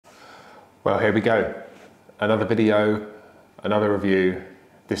Well, here we go. Another video, another review.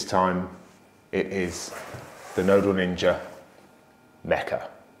 This time it is the Nodal Ninja Mecha.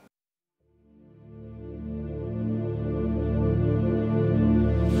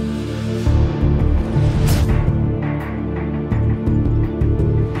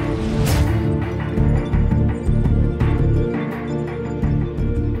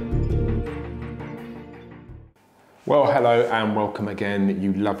 Well, hello and welcome again,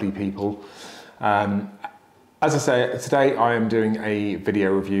 you lovely people. As I say, today I am doing a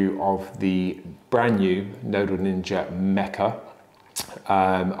video review of the brand new Nodal Ninja Mecha.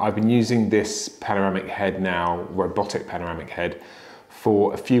 I've been using this panoramic head now, robotic panoramic head,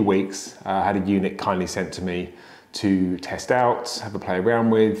 for a few weeks. I had a unit kindly sent to me to test out, have a play around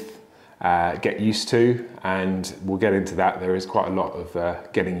with, get used to, and we'll get into that. There is quite a lot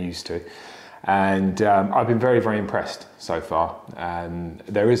of getting used to. And I've been very, very impressed so far.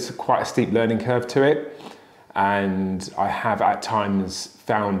 There is quite a steep learning curve to it, and I have at times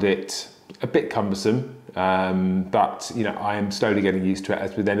found it a bit cumbersome, but you know, I am slowly getting used to it,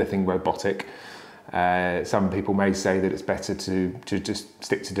 as with anything robotic. Some people may say that it's better to just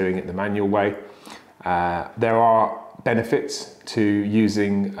stick to doing it the manual way. There are benefits to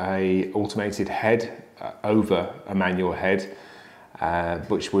using an automated head over a manual head,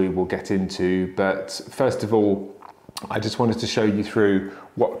 which we will get into. But first of all, I just wanted to show you through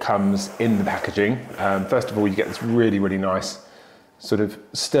what comes in the packaging. First of all, you get this really, really nice sort of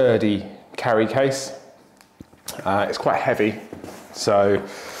sturdy carry case. It's quite heavy, so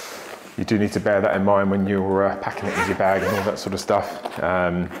you do need to bear that in mind when you're packing it in your bag and all that sort of stuff.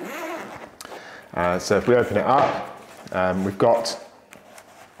 So if we open it up, we've got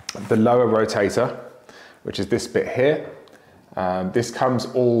the lower rotator, which is this bit here. This comes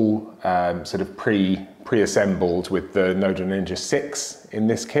all sort of pre-assembled with the Nodal Ninja 6 in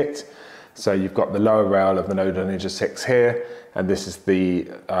this kit. So you've got the lower rail of the Nodal Ninja 6 here, and this is the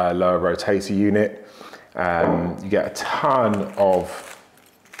lower rotator unit. You get a ton of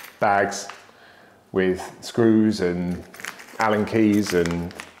bags with screws and Allen keys,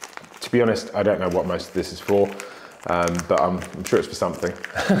 and to be honest, I don't know what most of this is for, but I'm sure it's for something.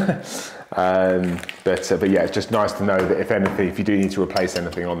 But yeah, it's just nice to know that if anything, if you do need to replace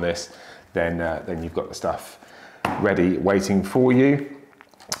anything on this, then you've got the stuff ready, waiting for you.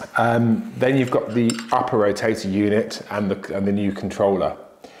 Then you've got the upper rotator unit and the new controller,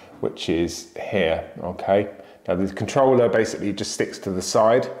 which is here. Okay. Now the controller basically just sticks to the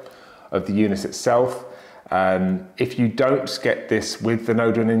side of the unit itself. If you don't get this with the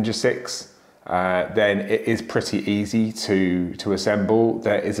Nodal Ninja 6, then it is pretty easy to assemble.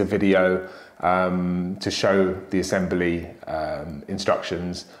 There is a video to show the assembly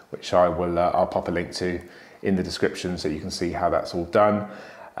instructions, which I'll pop a link to in the description so you can see how that's all done.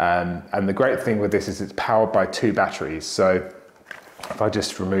 And the great thing with this is it's powered by 2 batteries. So if I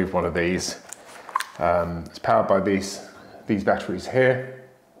just remove one of these, it's powered by these batteries here,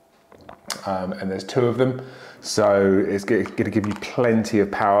 and there's 2 of them. So it's going to give you plenty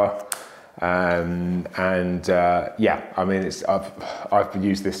of power. Yeah, I mean, I've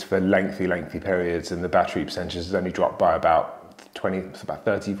used this for lengthy periods, and the battery percentage has only dropped by about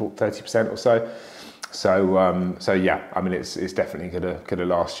 30% or so. So yeah, I mean, it's definitely gonna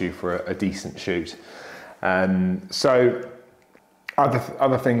last you for a decent shoot. So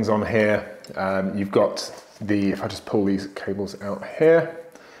other things on here, you've got if I just pull these cables out here,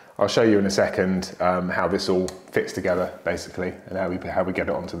 I'll show you in a second how this all fits together, basically, and how we get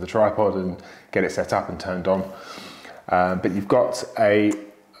it onto the tripod and get it set up and turned on. But you've got a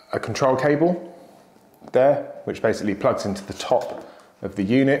control cable there, which basically plugs into the top of the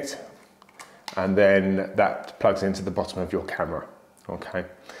unit, and then that plugs into the bottom of your camera. Okay,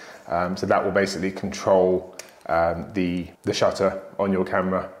 so that will basically control the shutter on your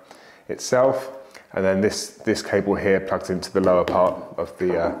camera itself. And then this cable here plugs into the lower part of the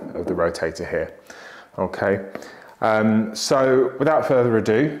rotator here. Okay, so without further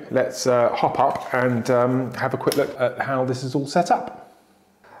ado, let's hop up and have a quick look at how this is all set up.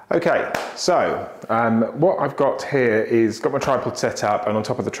 Okay, so what I've got here is got my tripod set up, and on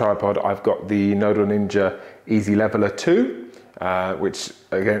top of the tripod I've got the Nodal Ninja Easy Leveler 2, which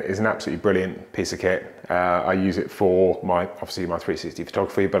again is an absolutely brilliant piece of kit. I use it for obviously my 360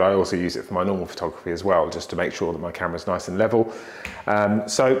 photography, but I also use it for my normal photography as well, just to make sure that my camera's nice and level.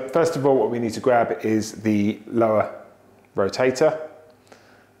 So first of all, what we need to grab is the lower rotator.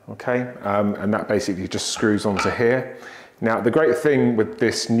 Okay, and that basically just screws onto here. Now the great thing with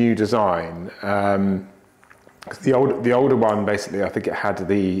this new design, the older one, basically I think it had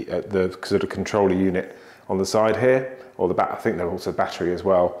the sort of controller unit on the side here, or I think they're also battery as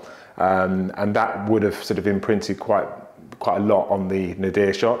well. And that would have sort of imprinted quite a lot on the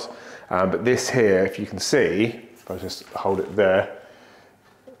nadir shot. But this here, if you can see, if I just hold it there,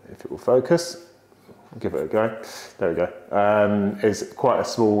 if it will focus, give it a go. There we go. Is quite a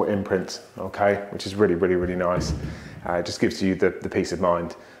small imprint, okay, which is really, really, really nice. It just gives you the peace of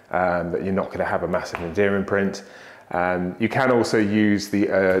mind that you're not going to have a massive nadir imprint. You can also use the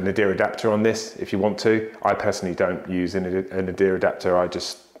nadir adapter on this if you want to. I personally don't use a nadir adapter. I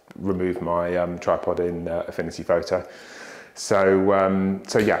just remove my tripod in Affinity Photo. So,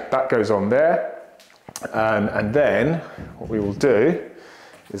 so yeah, that goes on there. And then what we will do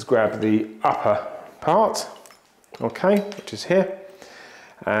is grab the upper part, okay, which is here.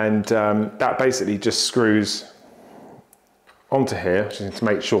 And that basically just screws onto here, just to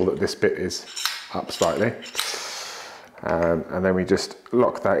make sure that this bit is up slightly. And then we just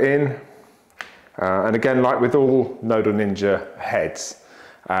lock that in. And again, like with all Nodal Ninja heads,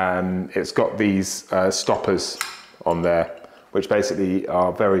 it's got these stoppers on there, which basically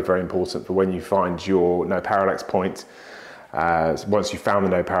are very, very important for when you find your no parallax point. So once you've found the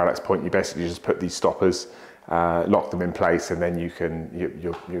no parallax point, you basically just put these stoppers, lock them in place, and then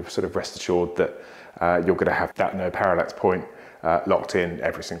you're sort of rest assured that you're going to have that no parallax point locked in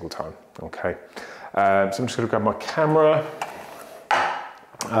every single time. Okay. So I'm just going to grab my camera.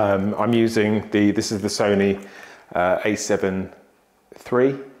 I'm using this is the Sony A7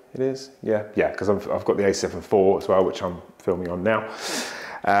 III, it is? Yeah, because I've got the A7 IV as well, which I'm filming on now.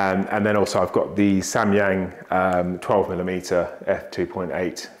 And then also I've got the Samyang 12mm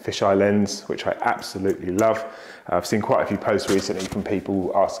f2.8 fisheye lens, which I absolutely love. I've seen quite a few posts recently from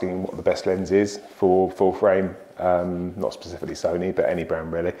people asking what the best lens is for full frame, not specifically Sony, but any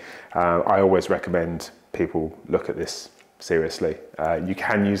brand really. I always recommend people look at this seriously. You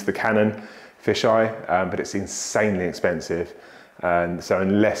can use the Canon fisheye, but it's insanely expensive. And so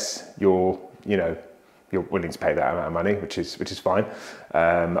unless you're willing to pay that amount of money, which is fine,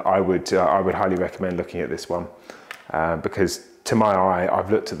 I would highly recommend looking at this one, because to my eye,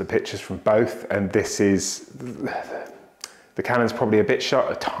 I've looked at the pictures from both, and this is the Canon's probably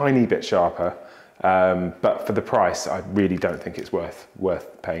a tiny bit sharper, but for the price, I really don't think it's worth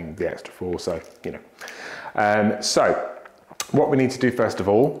paying the extra for. So so what we need to do first of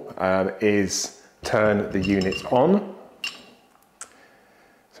all is turn the unit on.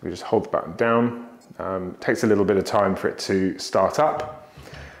 So we just hold the button down. It takes a little bit of time for it to start up.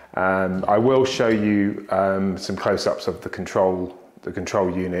 I will show you some close-ups of the control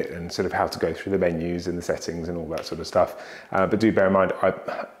unit and sort of how to go through the menus and the settings and all that sort of stuff. But do bear in mind,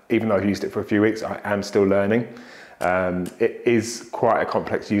 even though I've used it for a few weeks, I am still learning. It is quite a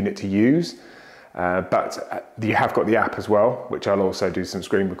complex unit to use, but you have got the app as well, which I'll also do some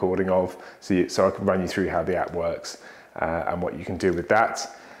screen recording of, so I can run you through how the app works and what you can do with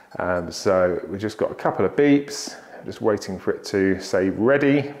that. So we've just got a couple of beeps, just waiting for it to say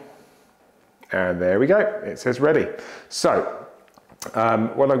ready. And there we go, it says ready. So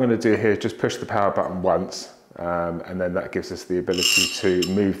what I'm going to do here is just push the power button once, and then that gives us the ability to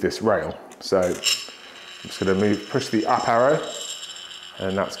move this rail. So I'm just going to push the up arrow,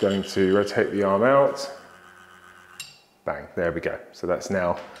 and that's going to rotate the arm out. Bang, there we go. So that's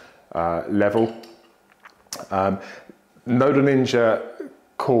now level. Nodal Ninja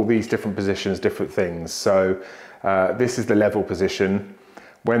call these different positions different things. So this is the level position.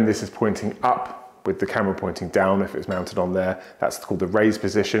 When this is pointing up with the camera pointing down, if it's mounted on there, that's called the raise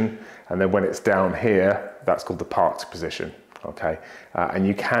position. And then when it's down here, that's called the parked position. Okay, and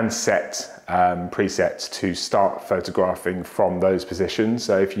you can set presets to start photographing from those positions.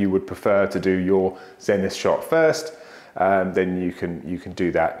 So if you would prefer to do your zenith shot first, then you can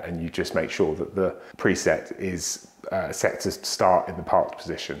do that, and you just make sure that the preset is set to start in the parked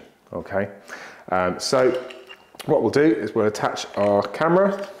position. Okay, so what we'll do is we'll attach our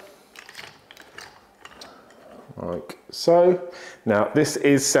camera like so. Now this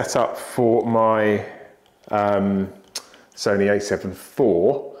is set up for my Sony A7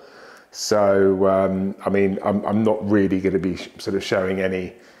 IV, so I mean I'm not really going to be sort of showing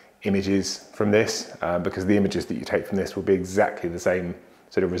any images from this, because the images that you take from this will be exactly the same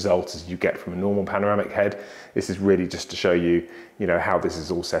sort of result as you get from a normal panoramic head. This is really just to show you, how this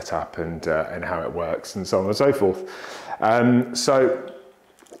is all set up and how it works and so on and so forth. So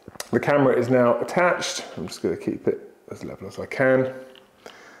the camera is now attached. I'm just going to keep it as level as I can.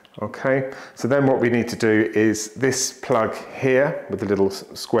 Okay, so then what we need to do is this plug here with the little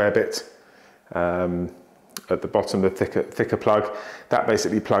square bit at the bottom, the thicker plug, that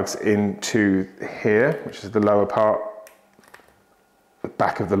basically plugs into here, which is the lower part, the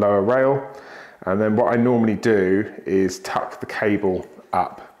back of the lower rail. And then what I normally do is tuck the cable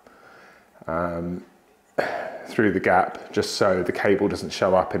up through the gap, just so the cable doesn't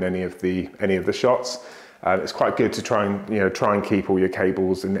show up in any of the shots. It's quite good to try and keep all your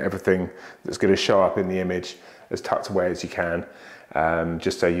cables and everything that's going to show up in the image as tucked away as you can,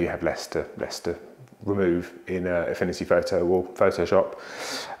 just so you have less to remove in Affinity Photo or Photoshop.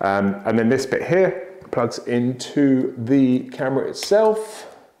 And then this bit here plugs into the camera itself.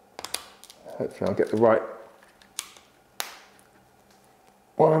 Hopefully I'll get the right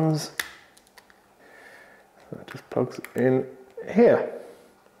ones. So it just plugs in here,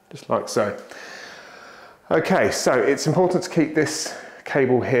 just like so. Okay, so it's important to keep this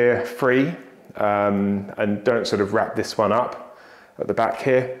cable here free, and don't sort of wrap this one up at the back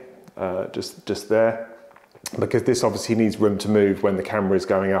here, just there, because this obviously needs room to move when the camera is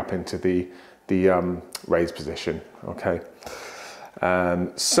going up into the raised position. Okay,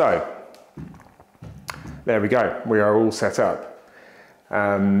 so there we go, we are all set up.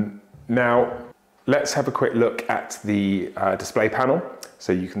 Now let's have a quick look at the display panel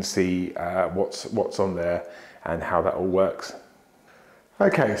so you can see what's on there and how that all works.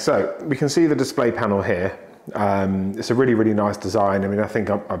 Okay, so we can see the display panel here. It's a really nice design. I mean, I think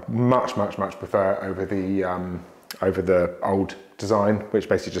I much prefer over the old design, which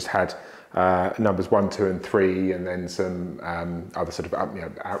basically just had numbers 1, 2, and 3, and then some other sort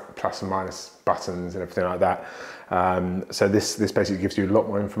of plus and minus buttons and everything like that. So this basically gives you a lot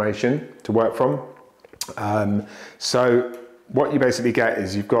more information to work from. So what you basically get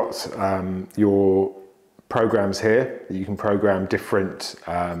is you've got your programs here that you can program different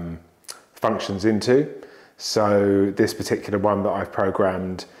functions into. So this particular one that I've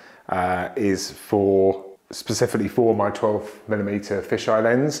programmed is specifically for my 12mm fisheye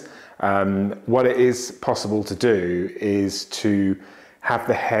lens. What it is possible to do is to have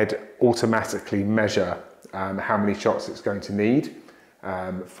the head automatically measure how many shots it's going to need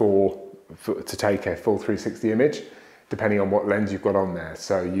to take a full 360 image, depending on what lens you've got on there.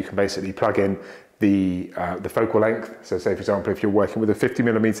 So you can basically plug in the focal length. So say, for example, if you're working with a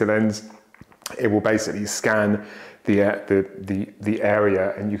 50mm lens, it will basically scan the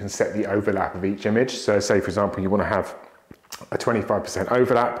area, and you can set the overlap of each image. So say, for example, you want to have a 25%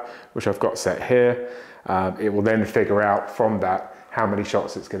 overlap, which I've got set here. It will then figure out from that how many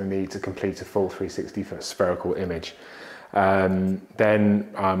shots it's going to need to complete a full 360 spherical image. Then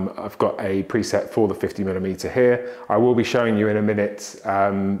I've got a preset for the 50mm here. I will be showing you in a minute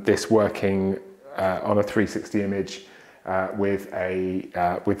this working on a 360 image with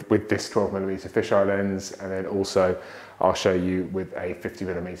this 12mm fisheye lens, and then also I'll show you with a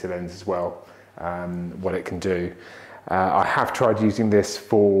 50mm lens as well what it can do. I have tried using this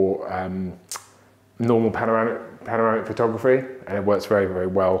for normal panoramic photography, and it works very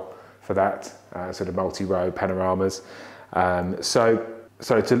well for that sort of multi-row panoramas. So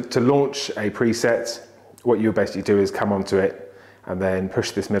to launch a preset, what you basically do is come onto it and then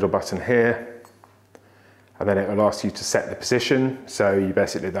push this middle button here, and then it will ask you to set the position. So you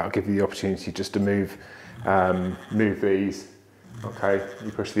basically, that'll give you the opportunity just to move these. Okay,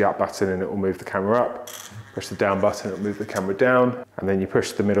 you push the up button and it will move the camera up. Push the down button, it will move the camera down, and then you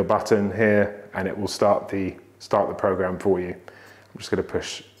push the middle button here and it will start the program for you. I'm just going to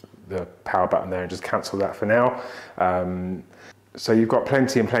push the power button there and just cancel that for now. So you've got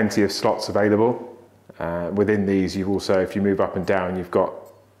plenty of slots available. Within these, you've also, if you move up and down, you've got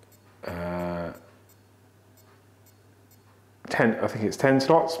 10, I think it's 10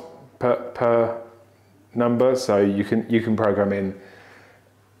 slots per number. So you can program in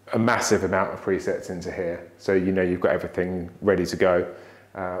a massive amount of presets into here. So you know you've got everything ready to go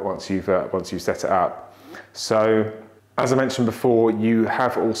once you've set it up. So as I mentioned before, you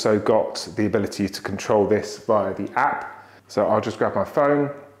have also got the ability to control this via the app. So I'll just grab my phone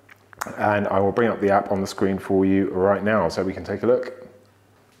and I will bring up the app on the screen for you right now so we can take a look.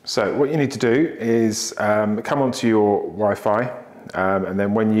 So what you need to do is come onto your Wi-Fi, and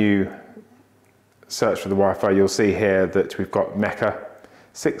then when you search for the Wi-Fi, you'll see here that we've got Mecha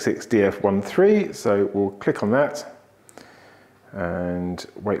 66DF13. So we'll click on that and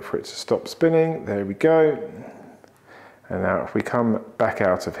wait for it to stop spinning. There we go. And now if we come back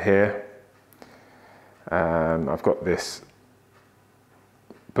out of here, I've got this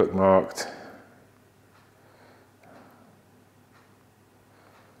bookmarked.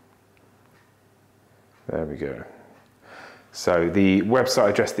 There we go. So the website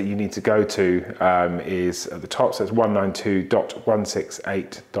address that you need to go to is at the top, so it's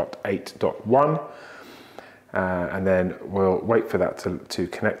 192.168.8.1. And then we'll wait for that to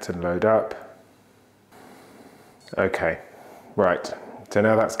connect and load up. Okay, right, so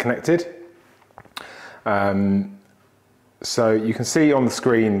now that's connected. So you can see on the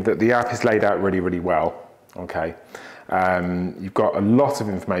screen that the app is laid out really, really well. Okay, you've got a lot of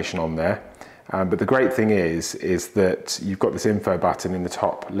information on there, but the great thing is that you've got this info button in the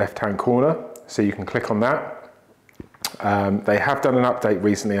top left-hand corner, so you can click on that. They have done an update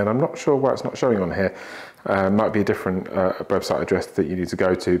recently, and I'm not sure why it's not showing on here. Might be a different website address that you need to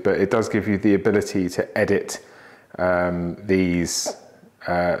go to, but it does give you the ability to edit these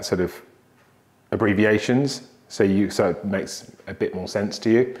sort of abbreviations. So it makes a bit more sense to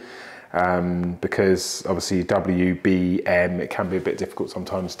you, because obviously WBM, it can be a bit difficult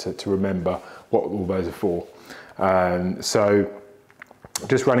sometimes to remember what all those are for. So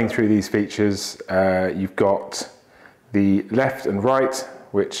just running through these features, you've got the left and right,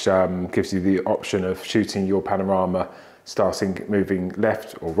 which gives you the option of shooting your panorama starting moving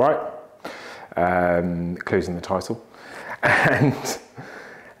left or right, including the title.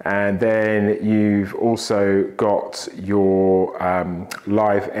 And then you've also got your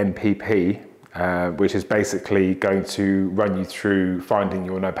live NPP, which is basically going to run you through finding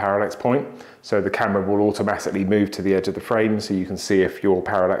your no parallax point. So the camera will automatically move to the edge of the frame, so you can see if your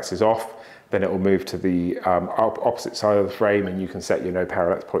parallax is off. Then it will move to the opposite side of the frame, and you can set your no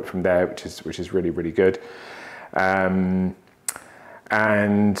parallax point from there, which is really, really good. And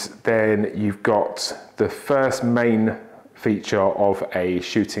then you've got the first main feature of a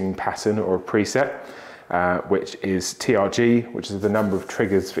shooting pattern or a preset, which is TRG, which is the number of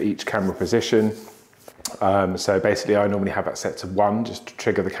triggers for each camera position. So basically I normally have that set to 1, just to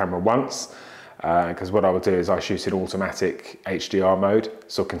trigger the camera once, because what I will do is I shoot in automatic HDR mode,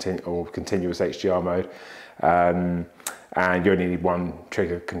 so continuous HDR mode, and you only need 1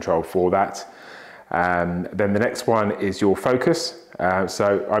 trigger control for that. Then the next one is your focus.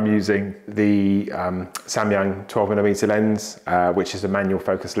 So I'm using the Samyang 12mm lens, which is a manual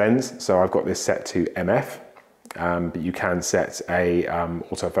focus lens. So I've got this set to MF, but you can set a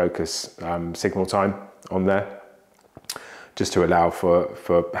autofocus signal time on there, just to allow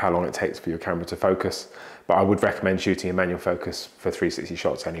for how long it takes for your camera to focus. But I would recommend shooting a manual focus for 360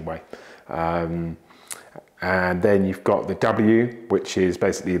 shots anyway. And then you've got the W, which is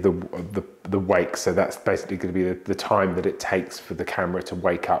basically the wake. So that's basically going to be the time that it takes for the camera to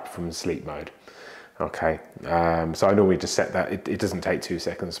wake up from sleep mode. Okay, so I normally just set that. It doesn't take 2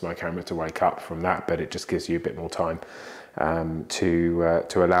 seconds for my camera to wake up from that, but it just gives you a bit more time to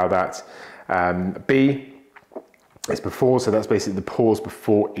allow that. B is before, so that's basically the pause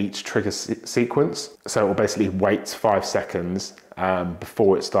before each trigger sequence. So it will basically wait 5 seconds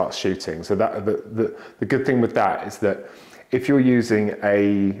before it starts shooting. So that the good thing with that is that if you're using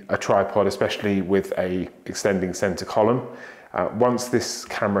a tripod, especially with a extending center column, once this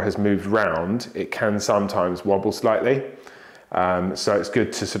camera has moved round, it can sometimes wobble slightly. So it's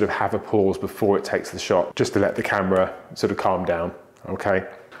good to sort of have a pause before it takes the shot, just to let the camera sort of calm down. Okay.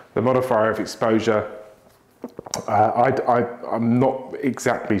 The modifier of exposure, I'm not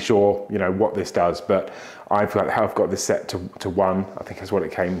exactly sure, what this does, but I've got this set to 1. I think is what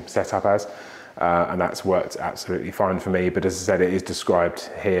it came set up as, and that's worked absolutely fine for me. But as I said, it is described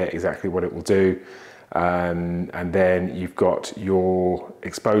here exactly what it will do. And then you've got your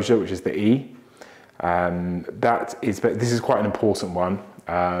exposure, which is the E. This is quite an important one,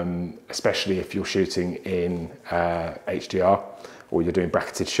 especially if you're shooting in HDR or you're doing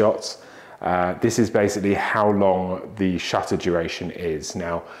bracketed shots. This is basically how long the shutter duration is.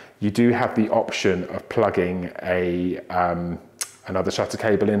 Now, you do have the option of plugging another shutter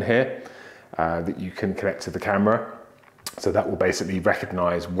cable in here that you can connect to the camera. So that will basically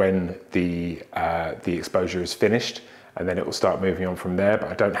recognize when the exposure is finished, and then it will start moving on from there, but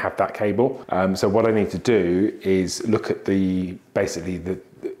I don't have that cable. So what I need to do is look at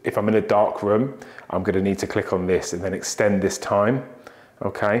if I'm in a dark room, I'm gonna need to click on this and then extend this time,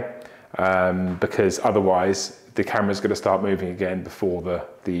 okay? Because otherwise the camera is going to start moving again before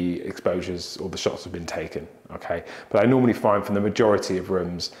the exposures or the shots have been taken. Okay, but I normally find from the majority of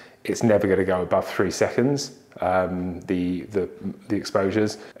rooms it's never going to go above 3 seconds. The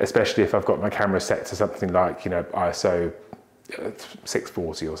exposures, especially if I've got my camera set to something like ISO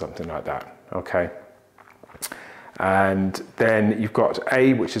 640 or something like that. Okay. And then you've got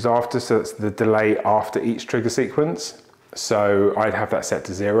A, which is after, so that's the delay after each trigger sequence. So I'd have that set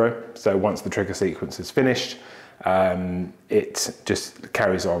to 0. So once the trigger sequence is finished, it just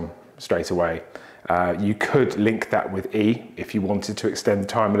carries on straight away. You could link that with E if you wanted to extend the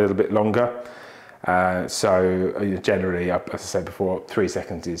time a little bit longer. So generally, as I said before, 3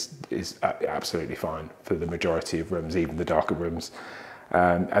 seconds is absolutely fine for the majority of rooms, even the darker rooms.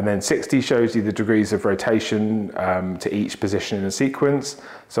 And then 60 shows you the degrees of rotation to each position in a sequence.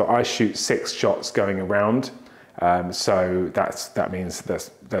 So I shoot 6 shots going around. So that means that's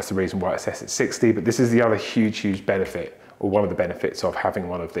the reason why it's set at 60. But this is the other huge benefit, or one of the benefits of having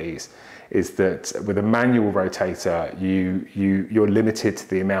one of these, is that with a manual rotator, you're limited to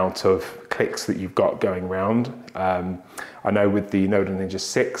the amount of clicks that you've got going around. I know with the Nodal Ninja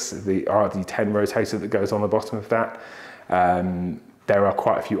 6, the RD10 rotator that goes on the bottom of that, there are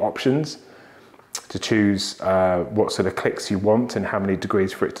quite a few options to choose what sort of clicks you want and how many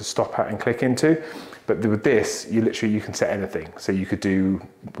degrees for it to stop at and click into. But with this, you can set anything. So you could do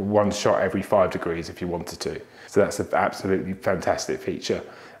 1 shot every 5 degrees if you wanted to. So that's an absolutely fantastic feature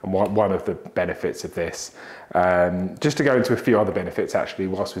and one of the benefits of this. Just to go into a few other benefits actually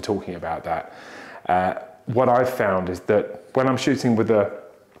whilst we're talking about that. What I've found is that when I'm shooting with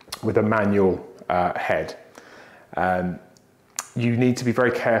a manual head, you need to be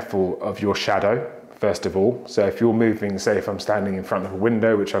very careful of your shadow, first of all. So if you're moving, say if I'm standing in front of a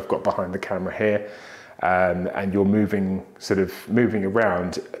window, which I've got behind the camera here, and you're moving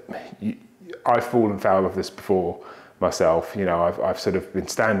around, I've fallen foul of this before myself. You know, I've sort of been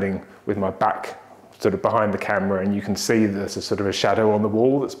standing with my back sort of behind the camera, and you can see there's a sort of a shadow on the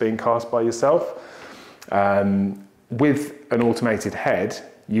wall that's being cast by yourself. With an automated head,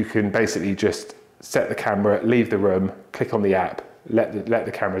 you can basically just set the camera, leave the room, click on the app, let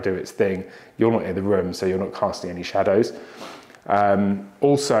the camera do its thing. You're not in the room, so you're not casting any shadows.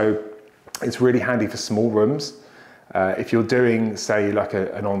 Also, it's really handy for small rooms. If you're doing, say, like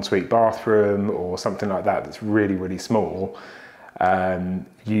an ensuite bathroom or something like that that's really small,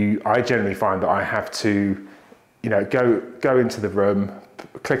 I generally find that I have to, go into the room,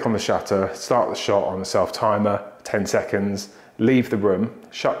 click on the shutter, start the shot on a self-timer, 10 seconds, leave the room,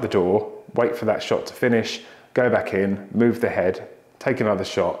 shut the door, wait for that shot to finish, go back in, move the head, take another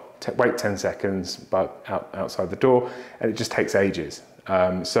shot, wait 10 seconds outside the door, and it just takes ages.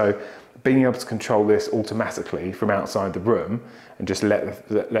 So being able to control this automatically from outside the room and just let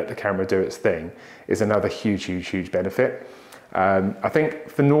the camera do its thing is another huge benefit. I think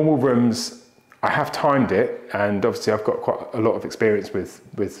for normal rooms, I have timed it, and obviously I've got quite a lot of experience with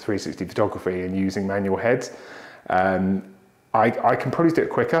 360 photography and using manual heads. I can probably do it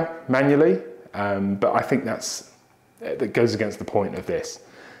quicker manually, but I think that goes against the point of this.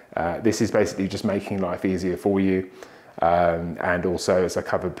 This is basically just making life easier for you, and also, as I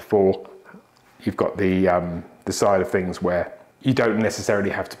covered before, you've got the side of things where you don't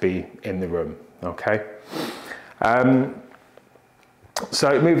necessarily have to be in the room. Okay.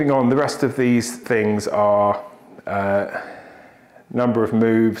 So moving on, the rest of these things are number of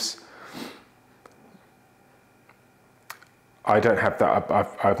moves. I don't have that.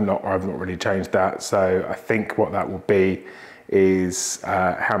 I've not really changed that. So I think what that will be is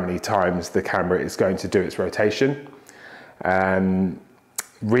how many times the camera is going to do its rotation.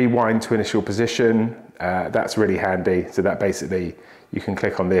 Rewind to initial position. That's really handy. So that basically you can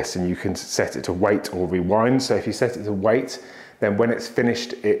click on this and you can set it to wait or rewind. So if you set it to wait, then when it's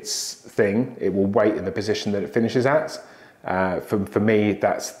finished its thing, it will wait in the position that it finishes at. For me,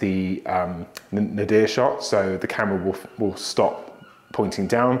 that's the nadir shot, so the camera will stop pointing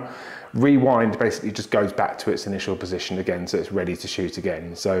down. Rewind basically just goes back to its initial position again, so it's ready to shoot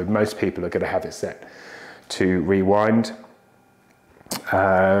again. So most people are going to have it set to rewind.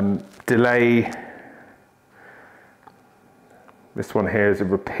 Delay, this one here is a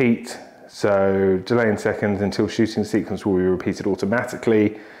repeat, so delay in seconds until shooting sequence will be repeated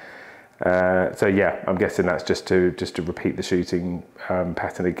automatically. So yeah, I'm guessing that's just to repeat the shooting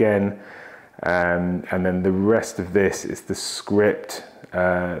pattern again. And then the rest of this is the script.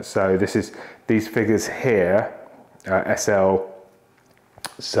 So this is these figures here, SL.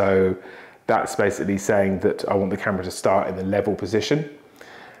 So that's basically saying that I want the camera to start in the level position.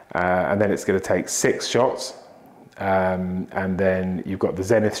 And then it's going to take 6 shots. And then you've got the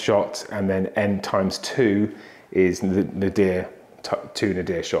zenith shot, and then N times 2 is nadir, 2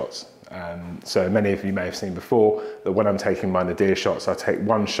 nadir shots. So many of you may have seen before that when I'm taking my nadir shots, I take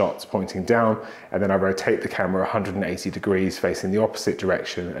 1 shot pointing down, and then I rotate the camera 180 degrees facing the opposite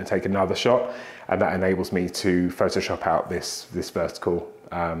direction and take another shot, and that enables me to Photoshop out this vertical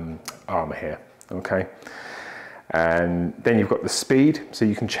armor here. Okay, and then you've got the speed, so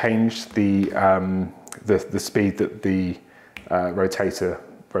you can change the speed that the rotator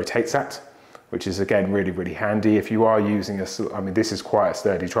rotates at, which is again really handy if you are using I mean, this is quite a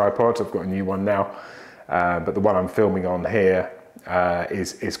sturdy tripod. I've got a new one now, but the one I'm filming on here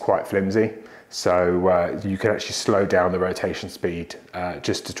is quite flimsy. So you can actually slow down the rotation speed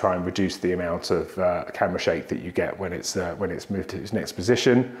just to try and reduce the amount of camera shake that you get when it's moved to its next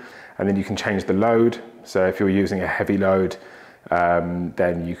position. And then you can change the load. So if you're using a heavy load,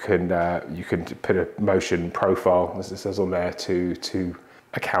 then you can put a motion profile, as it says on there, to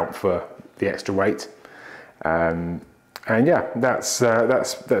account for the extra weight. And yeah, that's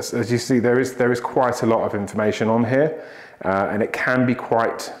as you see, there is quite a lot of information on here, and it can be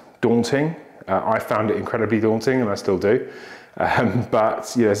quite daunting. I found it incredibly daunting, and I still do.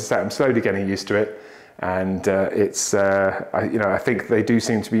 But you know, as I say, I'm slowly getting used to it, and I think they do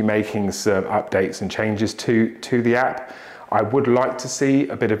seem to be making some updates and changes to the app. I would like to see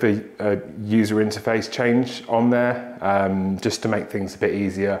a bit of a user interface change on there, just to make things a bit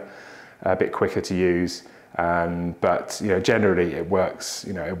easier, a bit quicker to use. But you know, generally it works.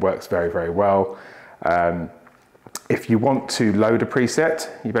 You know, it works very, very well. If you want to load a preset,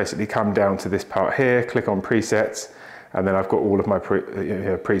 you basically come down to this part here, click on presets, and then I've got all of my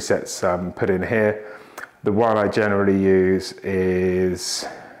presets put in here. The one I generally use is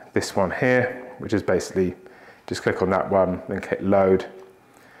this one here, which is basically just click on that one, then click load,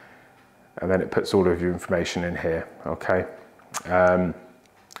 and then it puts all of your information in here, okay?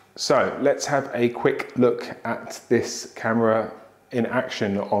 So let's have a quick look at this camera in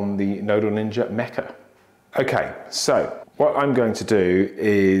action on the Nodal Ninja Mecha. Okay, so what I'm going to do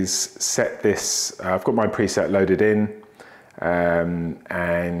is set this, I've got my preset loaded in,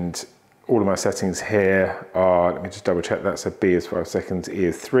 and all of my settings here are, let me just double check, that's a B is 5 seconds, E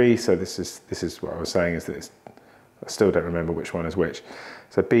is 3, so this is what I was saying, is that I still don't remember which one is which.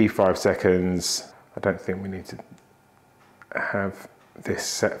 So B 5 seconds, I don't think we need to have this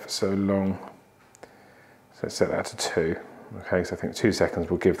set for so long, so let's set that to 2. Okay, so I think 2 seconds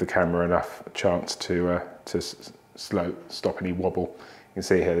will give the camera enough chance to stop any wobble. You can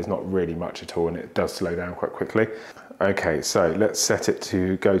see here there's not really much at all, and it does slow down quite quickly. Okay, so let's set it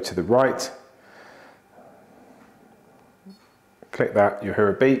to go to the right. Click that, you'll hear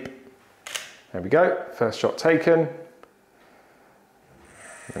a beep. There we go, first shot taken.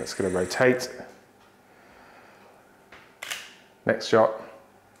 And it's going to rotate. Next shot.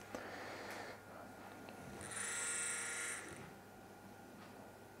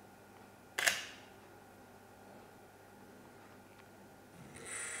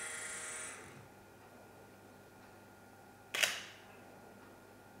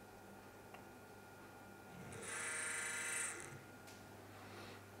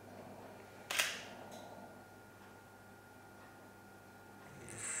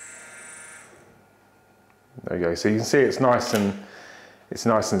 There you go. So you can see it's nice and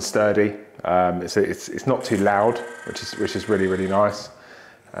sturdy. It's not too loud, which is really, really nice.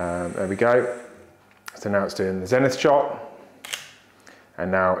 There we go. So now it's doing the zenith shot,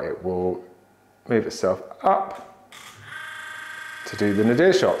 and now it will move itself up to do the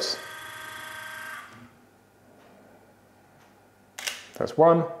nadir shots. That's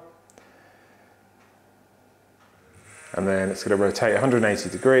one. And then it's going to rotate 180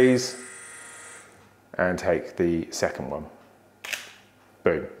 degrees and take the second one.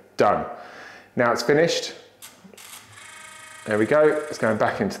 Boom, done. Now it's finished. There we go. It's going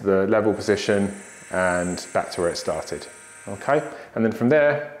back into the level position and back to where it started. Okay, and then from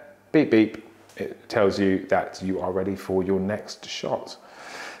there, beep, beep, it tells you that you are ready for your next shot.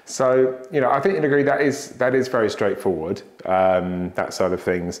 So, you know, I think you'd agree that is very straightforward, that side of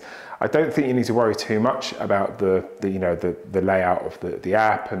things. I don't think you need to worry too much about the layout of the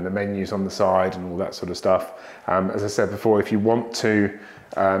app and the menus on the side and all that sort of stuff. As I said before, if you want to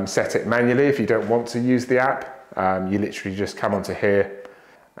set it manually, if you don't want to use the app, you literally just come onto here,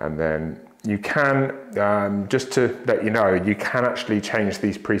 and then you can, just to let you know, you can actually change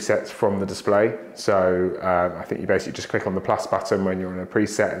these presets from the display. So I think you basically just click on the plus button when you're on a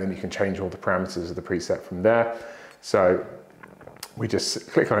preset, and then you can change all the parameters of the preset from there. So we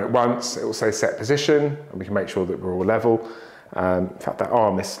just click on it once, it will say set position, and we can make sure that we're all level. In fact, that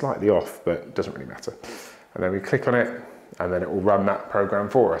arm is slightly off, but it doesn't really matter. And then we click on it, and then it will run that program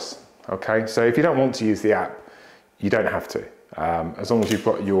for us. Okay, so if you don't want to use the app, you don't have to. As long as you've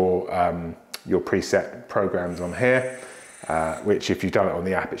got your preset programs on here, which if you've done it on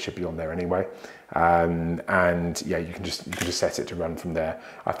the app, it should be on there anyway. And yeah, you can just set it to run from there.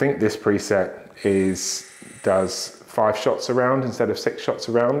 I think this preset does 5 shots around instead of 6 shots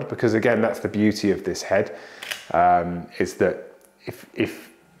around, because again, that's the beauty of this head, is that if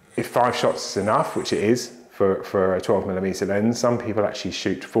 5 shots is enough, which it is for a 12mm lens, some people actually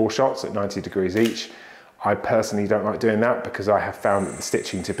shoot 4 shots at 90 degrees each. I personally don't like doing that because I have found the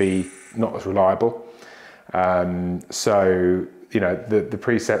stitching to be not as reliable. So you know, the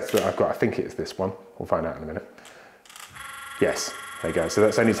presets that I've got, I think it's this one. We'll find out in a minute. Yes, there you go. So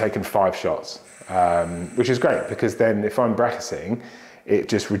that's only taken 5 shots, which is great because then if I'm bracketing, it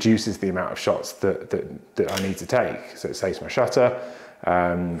just reduces the amount of shots that I need to take. So it saves my shutter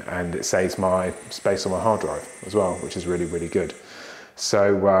and it saves my space on my hard drive as well, which is really, really good.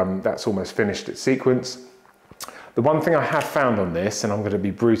 So that's almost finished its sequence. The one thing I have found on this, and I'm going to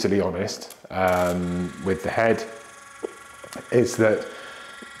be brutally honest with the head, is that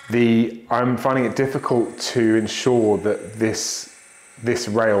I'm finding it difficult to ensure that this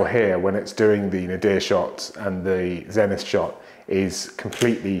rail here, when it's doing the nadir shot and the zenith shot, is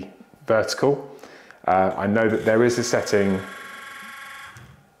completely vertical. I know that there is a setting.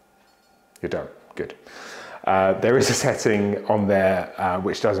 You're done, good. There is a setting on there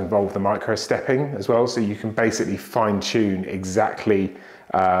which does involve the micro stepping as well, so you can basically fine tune exactly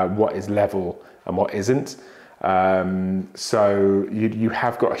what is level and what isn't. So you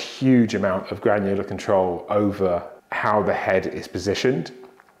have got a huge amount of granular control over how the head is positioned,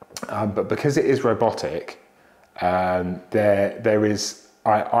 but because it is robotic, there is,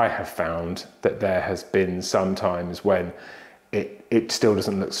 I have found that there has been some times when it still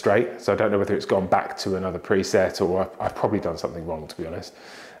doesn't look straight. So I don't know whether it's gone back to another preset or I've probably done something wrong, to be honest.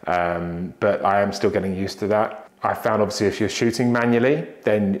 But I am still getting used to that. I found obviously if you're shooting manually,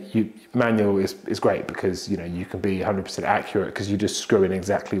 then manual is great because you know you can be 100% accurate because you just screw in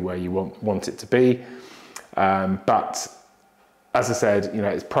exactly where you want it to be. But as I said, you know,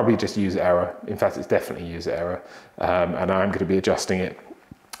 it's probably just user error. In fact, it's definitely user error, and I'm going to be adjusting it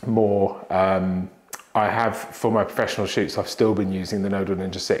more. I have, for my professional shoots, I've still been using the Nodal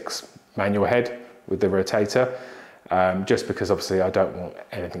Ninja 6 manual head with the rotator, just because obviously I don't want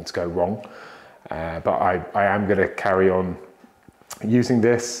anything to go wrong. But I am going to carry on using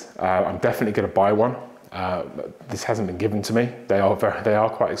this. I'm definitely going to buy one. This hasn't been given to me. They are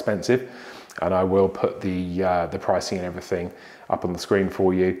quite expensive, and I will put the pricing and everything up on the screen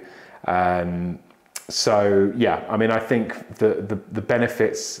for you. So yeah, I mean, I think the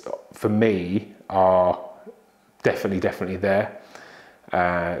benefits for me are definitely there.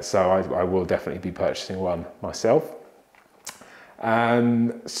 So I will definitely be purchasing one myself.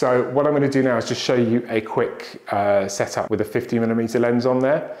 So what I'm going to do now is just show you a quick setup with a 50mm lens on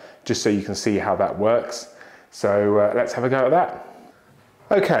there, just so you can see how that works. So let's have a go at that.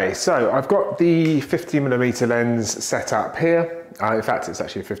 Okay, so I've got the 50mm lens set up here. In fact, it's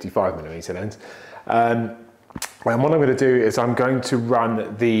actually a 55mm lens. And what I'm going to do is I'm going to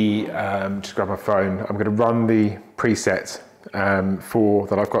run the, just grab my phone, I'm going to run the preset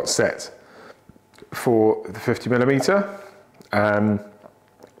that I've got set for the 50mm.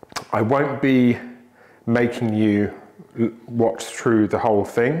 I won't be making you watch through the whole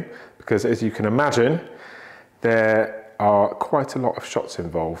thing because, as you can imagine, there are quite a lot of shots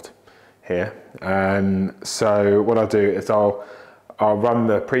involved here. So what I'll do is I'll run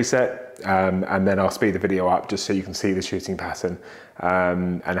the preset and then I'll speed the video up just so you can see the shooting pattern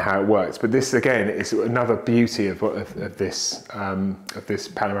and how it works. But this again is another beauty of this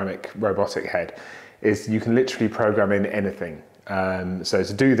panoramic robotic head, is you can literally program in anything. So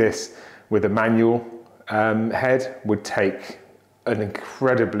to do this with a manual head would take an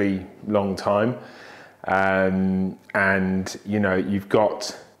incredibly long time, and you know you've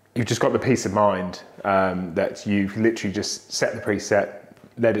just got the peace of mind that you've literally just set the preset,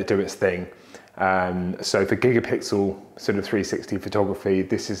 let it do its thing. So for gigapixel sort of 360 photography,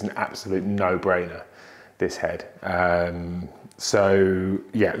 this is an absolute no-brainer, this head. So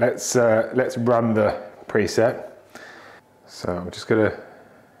yeah, let's run the preset. So I'm just going to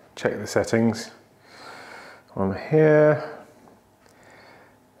check the settings on here.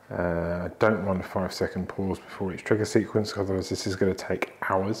 I don't want a 5-second pause before each trigger sequence, otherwise this is going to take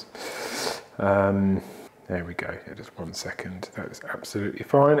hours. There we go, yeah, just 1 second, that is absolutely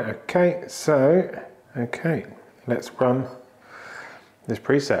fine. Okay, let's run this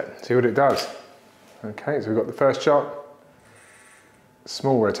preset, see what it does. Okay, so we've got the first shot,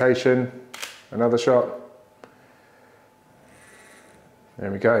 small rotation, another shot.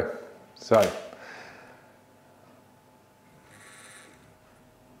 There we go. So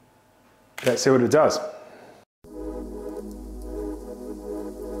let's see what it does.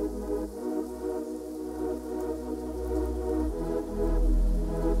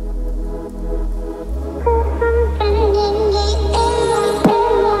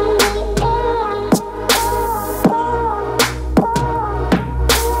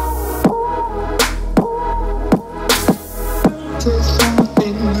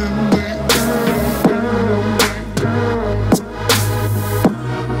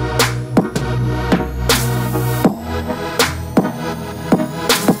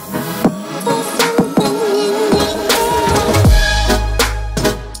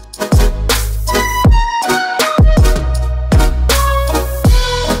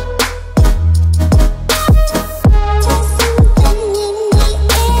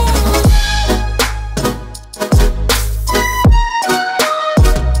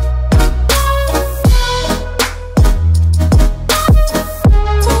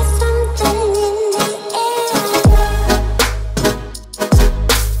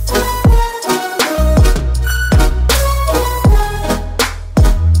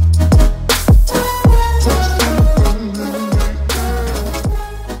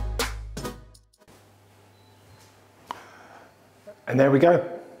 there we go.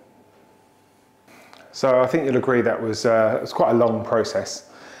 So I think you'll agree that was it was quite a long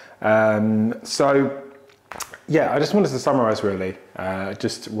process. So yeah, I just wanted to summarize really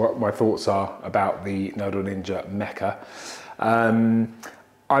just what my thoughts are about the Nodal Ninja Mecha.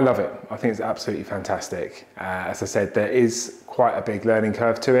 I love it. I think it's absolutely fantastic. As I said, there is quite a big learning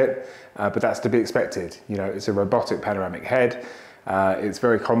curve to it, but that's to be expected. You know, it's a robotic panoramic head. It's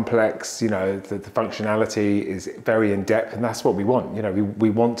very complex. You know, the functionality is very in depth, and that's what we want. You know, we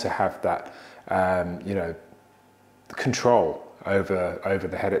want to have that, you know, control over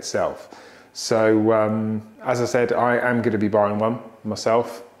the head itself. So, as I said, I am going to be buying one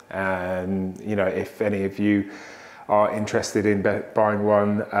myself, and you know, if any of you are interested in buying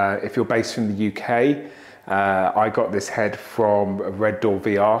one, if you're based from the UK, I got this head from Red Door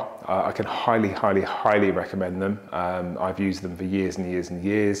VR. I can highly recommend them. I've used them for years and years and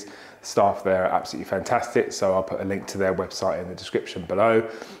years. The staff there are absolutely fantastic, so I'll put a link to their website in the description below.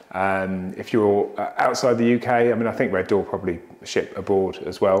 If you're outside the UK, I mean, I think Red Door probably ship abroad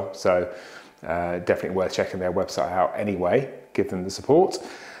as well, so definitely worth checking their website out anyway, give them the support.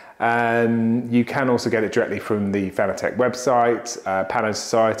 You can also get it directly from the Fanatec website, Pano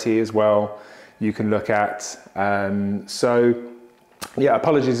Society as well, you can look at. So yeah,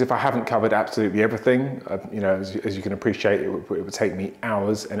 apologies if I haven't covered absolutely everything. You know, as you can appreciate, it would take me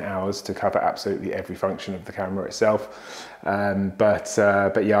hours and hours to cover absolutely every function of the camera itself.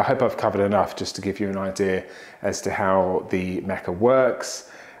 But yeah, I hope I've covered enough just to give you an idea as to how the Mecha works.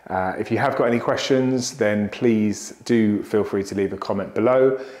 If you have got any questions, then please do feel free to leave a comment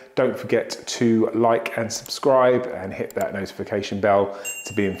below. Don't forget to like and subscribe and hit that notification bell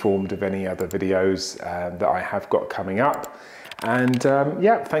to be informed of any other videos that I have got coming up. And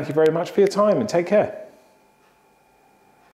yeah, thank you very much for your time and take care.